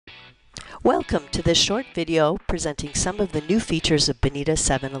Welcome to this short video presenting some of the new features of Bonita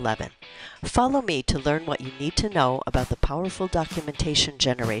 7.11. Follow me to learn what you need to know about the powerful documentation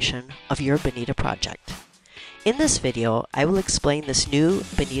generation of your Bonita project. In this video, I will explain this new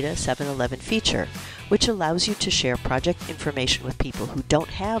Bonita 7.11 feature, which allows you to share project information with people who don't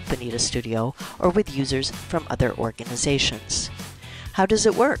have Bonita Studio or with users from other organizations. How does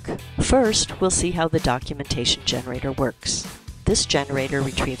it work? First, we'll see how the documentation generator works. This generator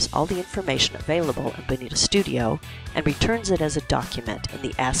retrieves all the information available in Bonita Studio and returns it as a document in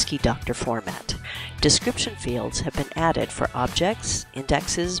the ASCII doctor format. Description fields have been added for objects,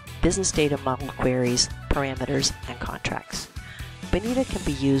 indexes, business data model queries, parameters, and contracts. Bonita can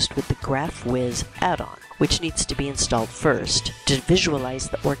be used with the GraphWiz add-on, which needs to be installed first to visualize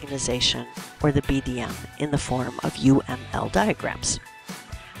the organization or the BDM in the form of UML diagrams.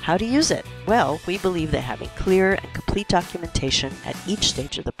 How to use it? Well, we believe that having clear and complete documentation at each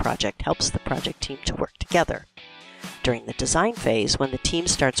stage of the project helps the project team to work together. During the design phase, when the team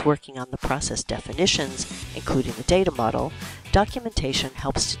starts working on the process definitions, including the data model, documentation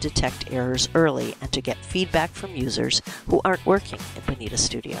helps to detect errors early and to get feedback from users who aren't working in Bonita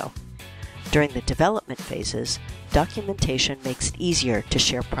Studio. During the development phases, documentation makes it easier to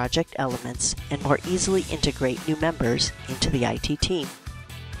share project elements and more easily integrate new members into the IT team.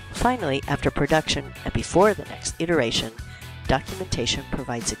 Finally, after production and before the next iteration, documentation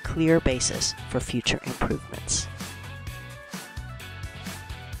provides a clear basis for future improvements.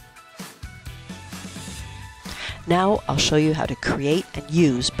 Now I'll show you how to create and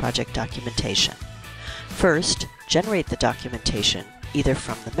use project documentation. First, generate the documentation either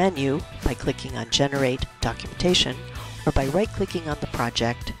from the menu by clicking on Generate Documentation or by right-clicking on the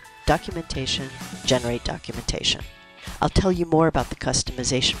project, Documentation, Generate Documentation. I'll tell you more about the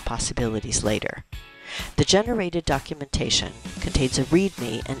customization possibilities later. The generated documentation contains a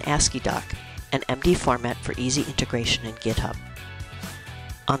README and ASCII doc, an MD format for easy integration in GitHub.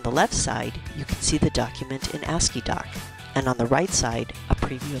 On the left side, you can see the document in ASCII doc, and on the right side, a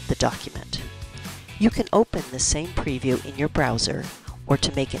preview of the document. You can open the same preview in your browser or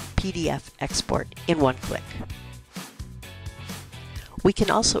to make a PDF export in one click. We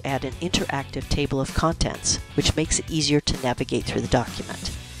can also add an interactive table of contents, which makes it easier to navigate through the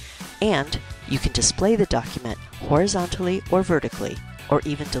document. And you can display the document horizontally or vertically, or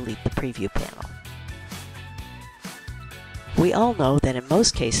even delete the preview panel. We all know that in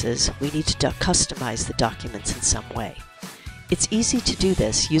most cases, we need to customize the documents in some way. It's easy to do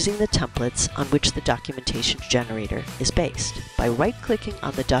this using the templates on which the documentation generator is based. By right-clicking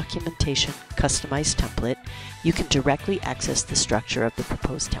on the documentation customized template, you can directly access the structure of the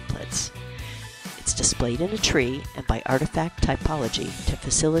proposed templates. It's displayed in a tree and by artifact typology to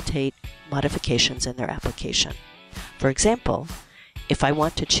facilitate modifications in their application. For example, if I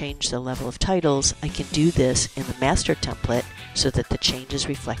want to change the level of titles, I can do this in the master template so that the change is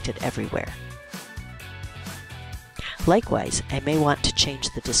reflected everywhere. Likewise, I may want to change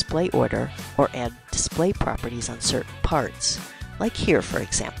the display order or add display properties on certain parts, like here for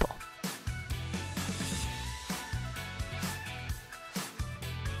example.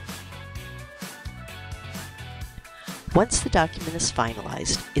 Once the document is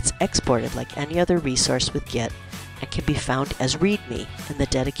finalized, it's exported like any other resource with Git and can be found as README in the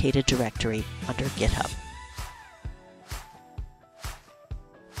dedicated directory under GitHub.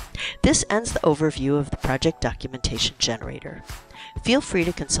 This ends the overview of the project documentation generator. Feel free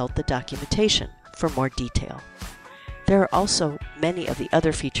to consult the documentation for more detail. There are also many of the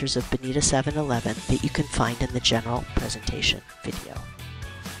other features of Bonita 7.11 that you can find in the general presentation video.